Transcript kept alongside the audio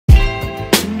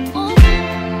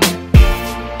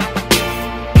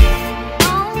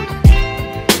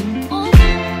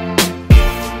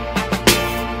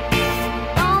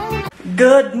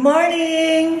Good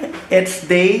morning! It's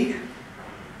day...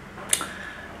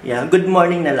 good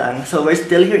morning na lang. So we're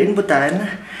still here in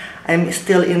Bhutan. I'm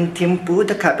still in Thimphu,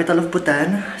 the capital of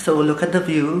Bhutan. So look at the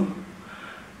view.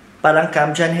 Parang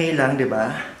Camp Janhay lang, di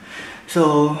ba?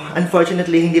 So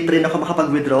unfortunately, hindi pa rin ako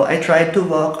makapag-withdraw. I tried to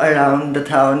walk around the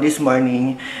town this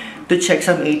morning to check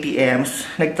some ATMs.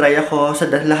 Nag-try ako sa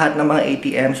lahat ng mga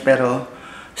ATMs pero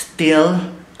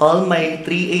still, all my 3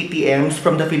 ATMs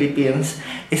from the Philippines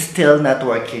is still not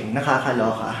working.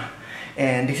 Nakakaloka.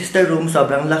 And this is the room,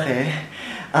 sobrang laki.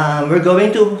 We're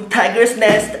going to Tiger's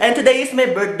Nest, and today is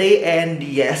my birthday, and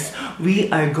yes, we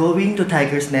are going to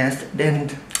Tiger's Nest.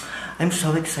 Then, I'm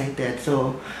so excited.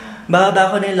 So, bababa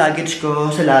ko na yung luggage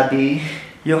ko sa lobby,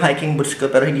 yung hiking boots ko,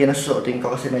 pero hindi na susuotin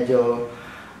ko kasi medyo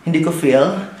hindi ko feel.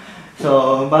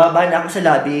 So, bababa na ako sa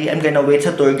lobby. I'm gonna wait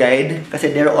sa tour guide kasi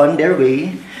they're on their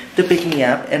way to pick me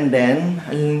up, and then,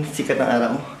 sikat ng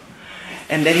araw.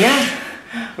 And then, yeah,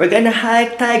 we're gonna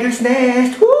hike Tiger's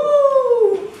Nest.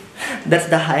 Woo! That's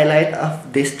the highlight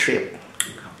of this trip.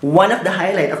 One of the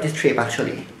highlight of this trip,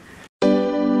 actually.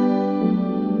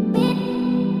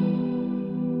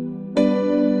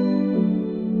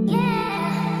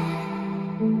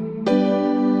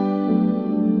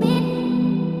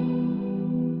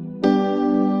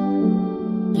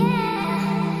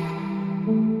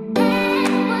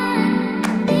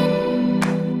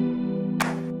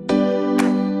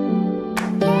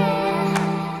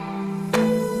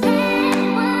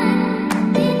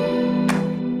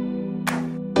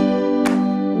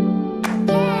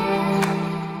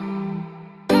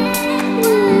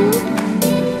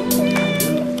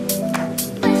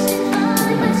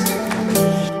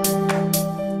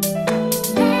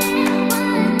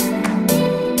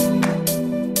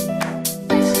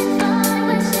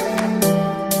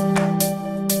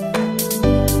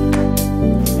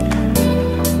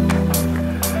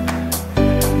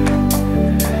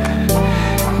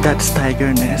 That's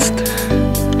Tiger Nest.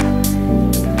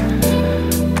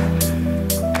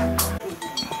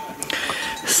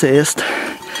 Sis,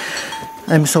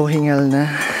 I'm so hingal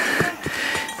na.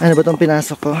 Ano ba itong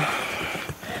pinasok ko?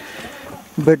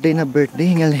 Birthday na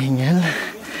birthday, hingal-hingal.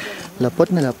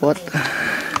 Lapot na lapot.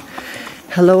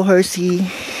 Hello, Hersey.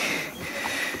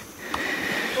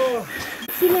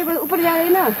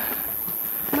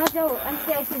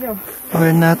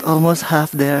 We're not almost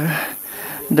half there.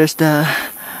 There's the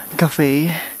cafe.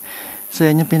 So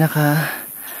yan yung pinaka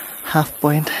half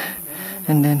point.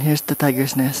 And then here's the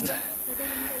Tiger's Nest.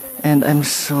 And I'm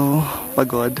so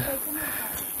pagod.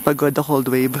 Pagod the cold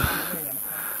wave.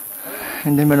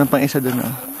 And then meron pang isa dun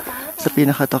sa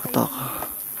pinaka tok-tok.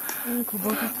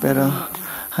 Pero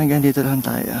hanggang dito lang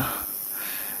tayo.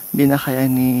 Hindi na kaya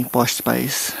ni Posh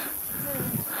Spice.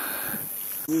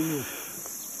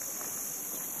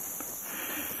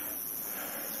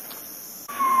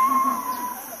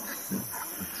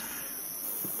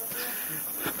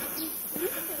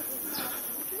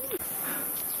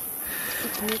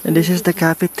 And this is the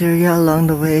cafeteria along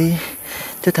the way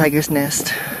to Tiger's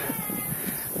Nest.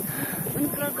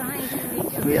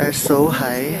 We are so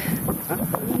high,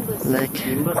 like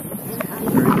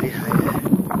really high.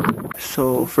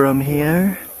 So from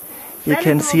here, you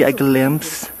can see a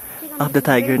glimpse of the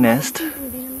Tiger Nest.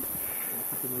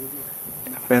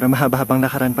 Pero mahaba-habang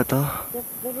lakaran pa to.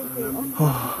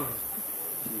 Oh.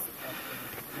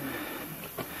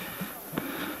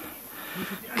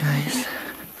 Guys,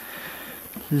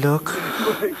 look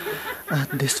at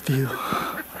this view.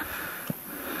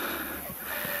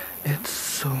 It's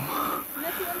so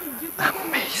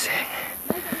amazing.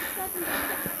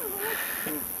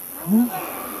 Ooh.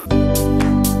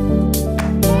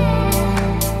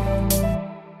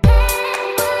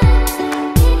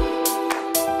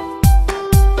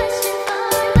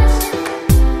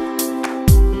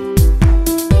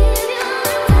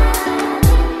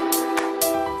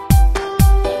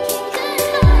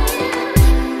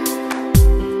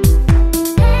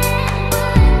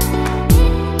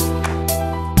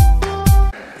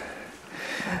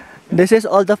 This is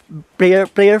all the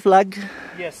prayer flag?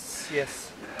 Yes, yes.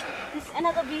 This is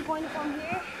another viewpoint from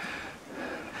here.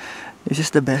 This is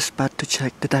the best spot to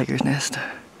check the Tiger's Nest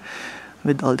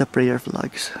with all the prayer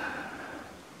flags.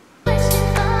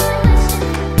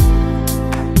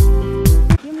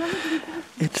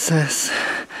 It says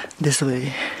this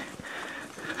way.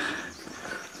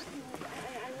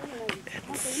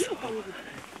 It's so...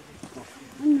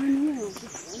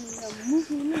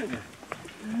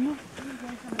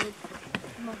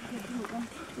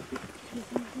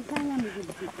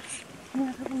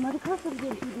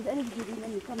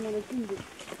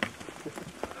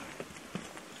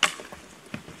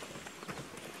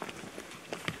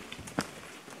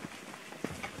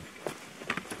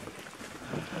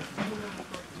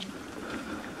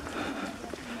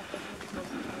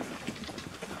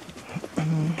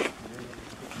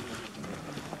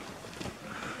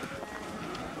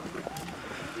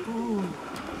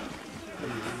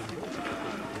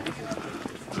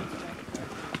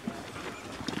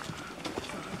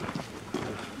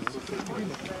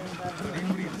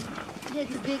 Yeah,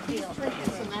 it's a big deal.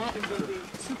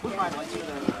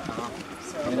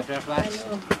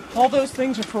 All those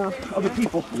things are for other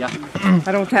people. Yeah.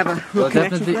 I don't have a real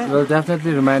connection to that. Will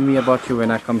definitely remind me about you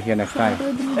when I come here next time.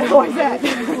 Why is that?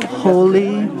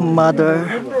 Holy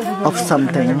Mother of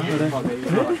something.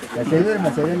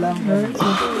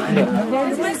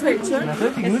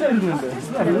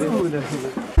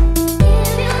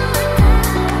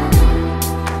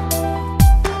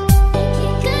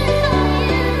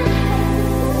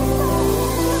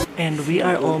 And we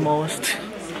are almost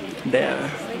there.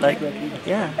 Like,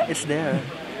 yeah, it's there.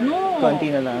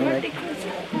 Konti na lang. Like,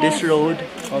 this road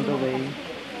all the way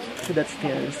to that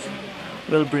stairs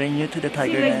will bring you to the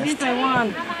tiger nest. I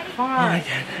want. Oh my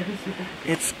god.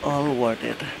 It's all worth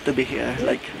it to be here.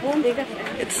 Like,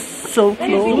 it's so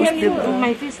close.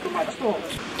 My face too much.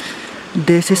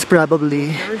 This is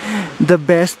probably the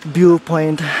best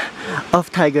viewpoint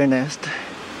of tiger nest.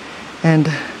 And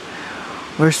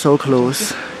we're so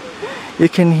close. You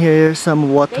can hear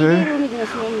some water.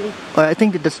 Or I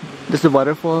think that there's a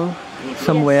waterfall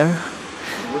somewhere.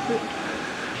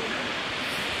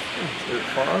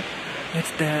 It's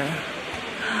there.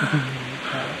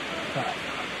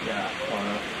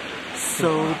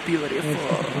 So beautiful.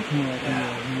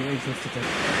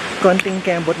 Konting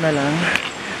kembot na lang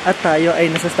at tayo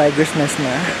ay nasa tiger's nest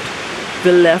na.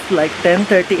 We left like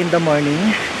 10:30 in the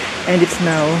morning and it's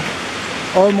now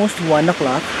almost 1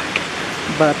 o'clock,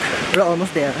 but we're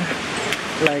almost there.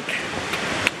 Like,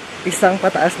 isang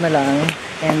pataas na lang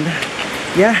and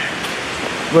yeah,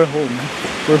 we're home.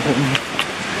 We're home.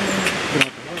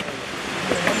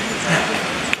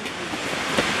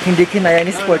 Hindi kinaya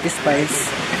ni Sporty Spice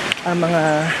ang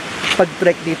mga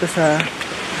pag-trek dito sa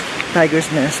Tiger's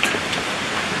Nest.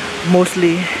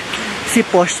 Mostly si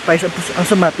Posh Spice ang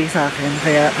sumapi sa akin,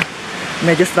 kaya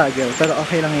medyo struggle, pero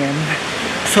okay lang yan.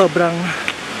 Sobrang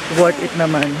worth it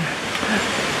naman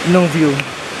nung view.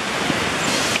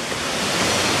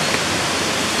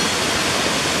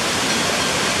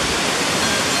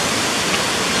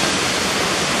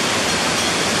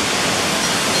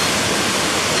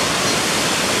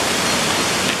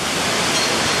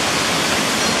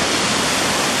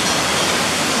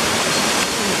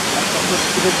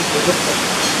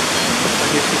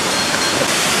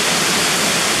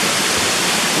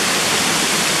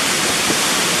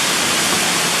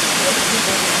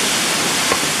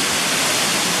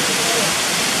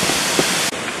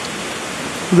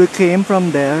 We came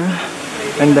from there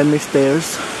and then we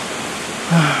stairs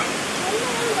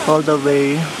all the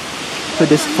way to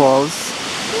this falls.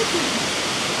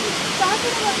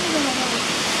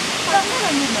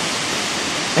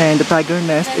 And the tiger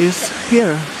nest is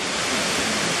here.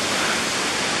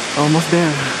 Almost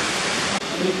there.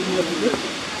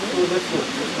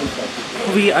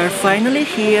 We are finally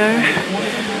here.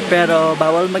 Pero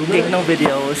bawal mag-take ng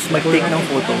videos, mag-take ng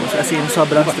photos. As in,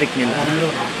 sobrang strict nila.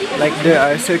 Like, there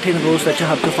are certain rules that you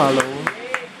have to follow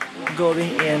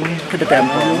going in to the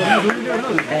temple.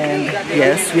 And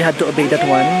yes, we had to obey that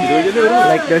one.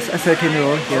 Like, there's a certain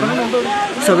rule here.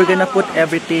 So we're gonna put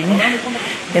everything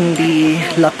in the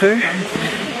locker.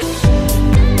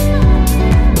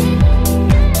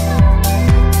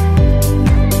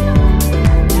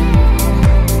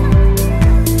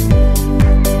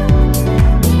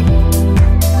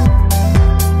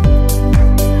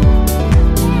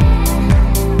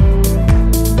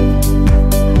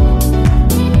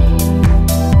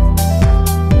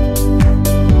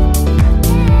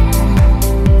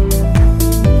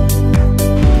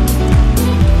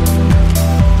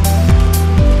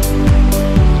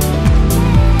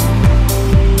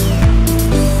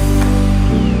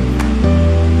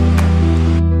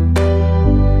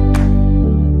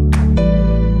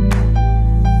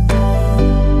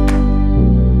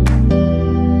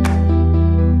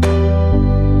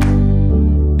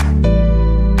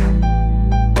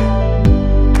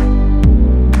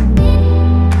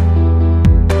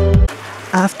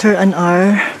 After an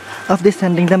hour of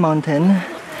descending the mountain,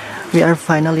 we are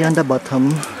finally on the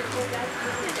bottom.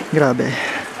 Grabe.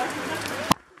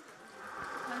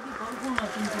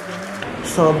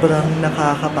 Sobrang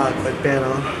nakakapagod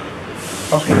pero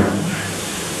okay lang.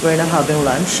 We're now having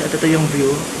lunch at ito yung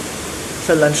view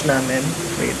sa lunch namin.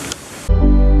 Wait.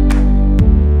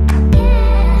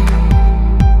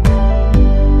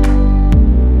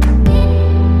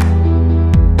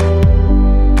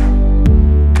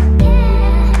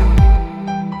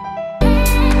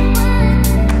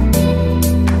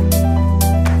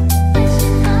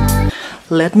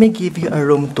 Let me give you a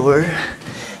room tour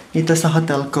dito sa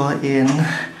hotel ko in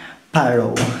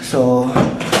Paro. So,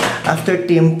 after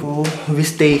Thimphu, we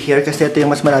stay here kasi ito yung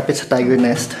mas malapit sa Tiger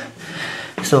Nest.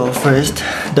 So first,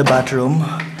 the bathroom.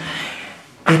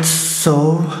 It's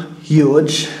so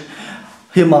huge,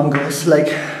 humongous,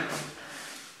 like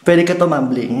pwede ka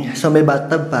tumambling. So may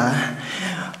bathtub pa.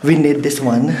 We need this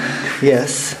one.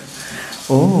 Yes.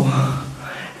 Oh.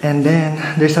 And then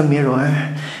there's a mirror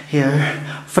here.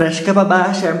 Fresh ka pa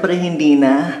ba? Syempre hindi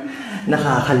na.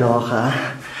 Nakakaloka.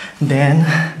 Then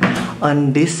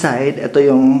on this side, ito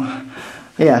yung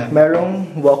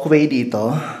merong walkway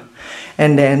dito.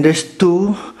 And then there's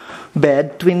twin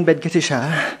bed kasi siya.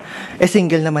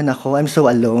 Single naman ako, I'm so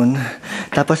alone.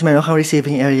 Tapos meron kang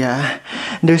receiving area.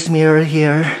 There's mirror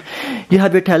here. You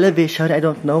have your television, I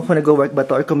don't know kung nag-work ba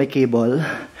to or kung may cable.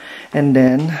 And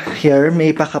then here,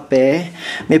 may pakape,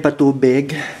 may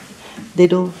patubig. They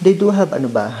do have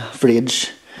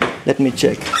fridge. Let me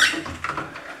check.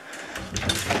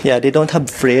 Yeah, they don't have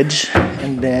fridge.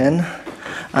 And then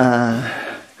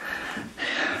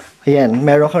ayan,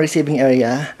 meron kang receiving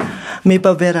area. May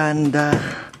pa-veranda.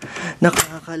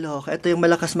 Nakakaloka. Ito yung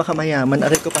malakas makamayaman.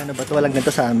 Aray ko, paano ba ito? Walang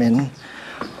ganito sa amin.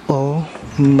 Oh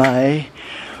my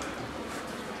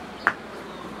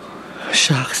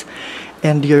shucks.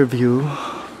 And your view.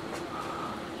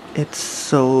 It's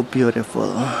so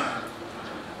beautiful.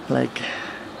 Like,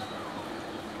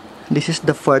 this is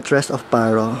the fortress of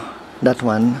Paro. That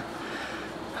one.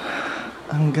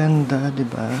 Ang ganda,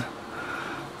 diba?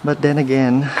 But then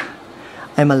again,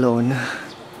 I'm alone.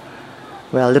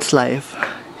 Well, that's life.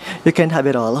 You can't have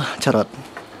it all. Charot.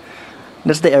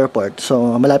 That's the airport.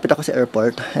 So, malapit ako sa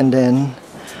airport. And then,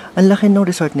 ang laki ng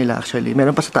resort nila actually.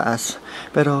 Meron pa sa taas.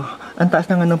 Pero, ang taas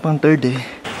na nga pang third eh.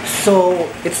 So,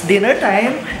 it's dinner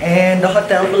time. And the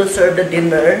hotel will serve the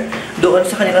dinner doon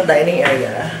sa kanilang dining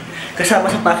area. Kasama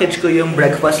sa package ko yung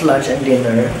breakfast, lunch, and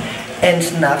dinner. And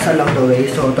snacks along the way.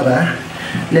 So, tara.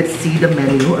 Let's see the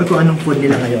menu or kung anong food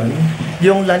nila ngayon.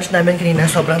 Yung lunch namin kanina,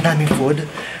 sobrang daming food.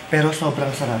 Pero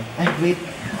sobrang sarap. Ay, wait.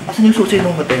 Asan yung susi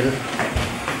ng hotel?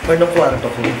 Or ng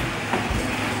kwarto ko?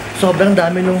 Sobrang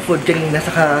dami ng food kanina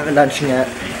sa lunch nga.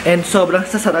 And sobrang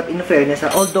sasarap in fairness.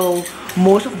 Although,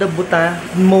 most of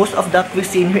the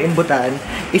cuisine here in Bhutan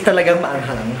is talagang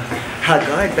maanghang.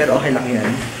 Haggard, pero okay lang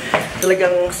yan.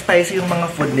 Talagang spicy yung mga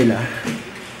food nila.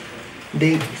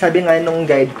 Sabi nga nung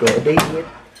guide ko, they eat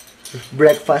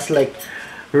breakfast like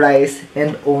rice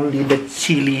and only the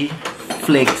chili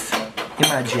flakes.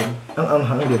 Imagine. Ang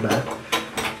anghang, diba?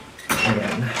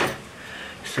 Ayan.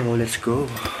 So, let's go.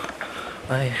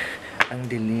 Ay, ang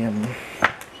dilim.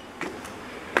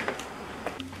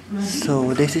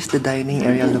 So, this is the dining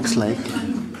area looks like.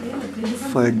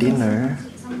 For dinner,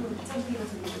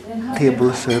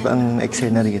 table serve ang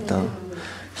eksena rito.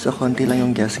 So, konti lang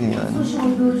yung guests ngayon.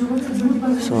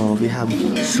 So, we have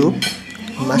soup.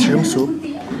 Mushroom soup,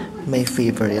 my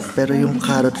favorite. Pero yung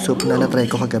carrot soup na natry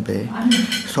ko kagabi,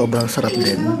 sobrang sarap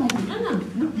din.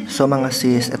 So mga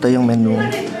sis, ito yung menu.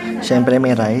 Siyempre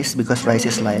may rice, because rice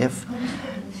is life.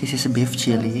 This is beef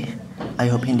chili.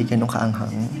 I hope hindi ganun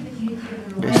kaanghang.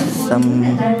 There's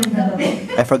some,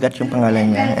 I forgot yung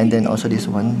pangalan niya. And then also this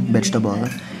one, vegetable.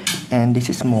 And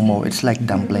this is momo, it's like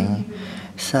dumpling.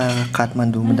 Sa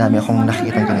Kathmandu, madami akong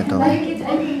nakikita ganito.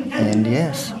 And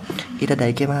yes,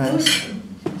 itadakimasu.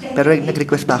 Pero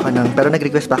nag-request pa ako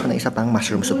ng isa pang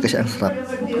mushroom soup kasi ang sarap.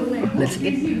 Let's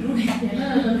eat.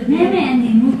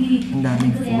 Ang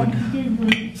daming food.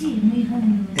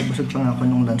 Busog pa nga ako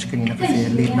nung lunch kanina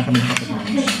kasi late na kami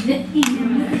nakapag-lunch.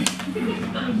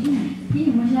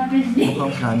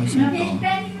 Mukhang promise nito.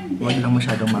 Huwag lang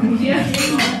masyadong mango.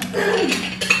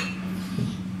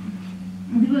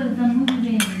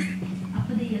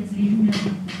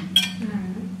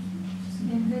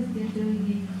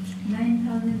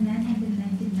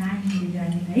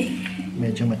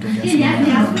 Medyo matigas na. Yeah.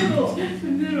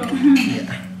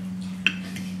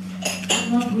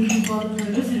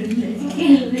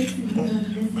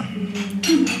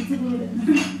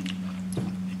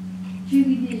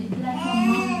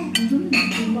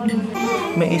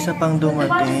 May isa pang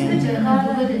dumating.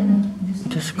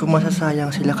 Diyos ko,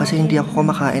 masasayang sila kasi hindi ako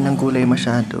kumakain ng gulay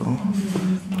masyado.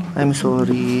 I'm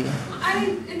sorry.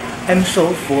 I'm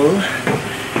so full.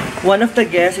 One of the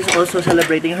guests is also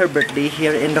celebrating her birthday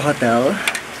here in the hotel.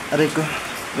 Aray ko.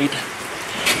 Wait.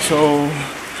 So,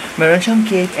 meron siyang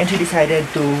cake and she decided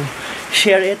to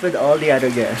share it with all the other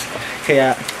guests.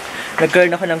 Kaya, nagkaroon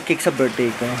ako ng cake sa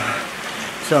birthday ko.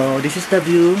 So, this is the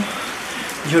view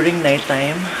during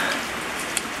nighttime.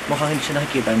 Mukhang hindi siya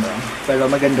nakikita, no? Pero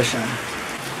maganda siya.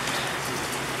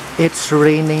 It's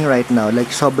raining right now. Like,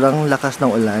 sobrang lakas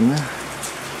ng ulan.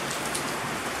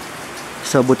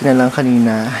 So, buti na lang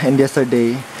kanina and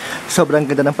yesterday, sobrang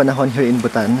ganda ng panahon here in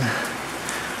Bhutan.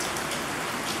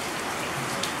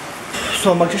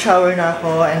 So, mag-shower na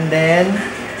ako and then,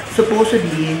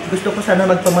 supposedly, gusto ko sana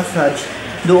magpa-massage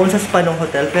doon sa spa ng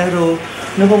hotel. Pero,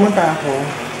 nung pumunta ako,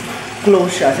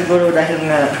 close siya. Siguro dahil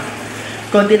nga,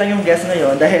 konti lang yung guest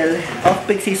ngayon. Dahil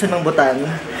off-peak season ng Bhutan.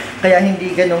 Kaya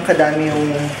hindi ganun kadami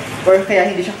yung, or kaya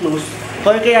hindi siya close.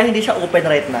 Or kaya hindi siya open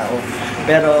right now.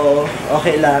 Pero,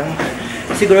 okay lang.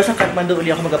 Siguro sa Kathmandu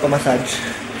uli ako magpa-massage.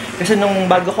 Kasi nung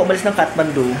bago ko umalis ng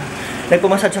Kathmandu,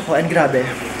 nagpa-massage ako and grabe.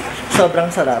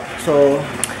 Sobrang sarap. So,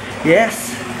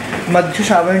 yes.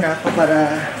 Mag-shower na ako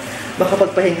para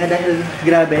makapagpahinga dahil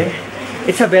grabe.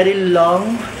 It's a very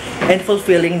long and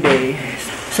fulfilling day.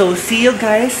 So, see you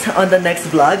guys on the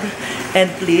next vlog. And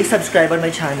please subscribe on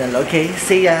my channel, okay?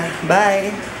 See ya.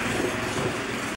 Bye!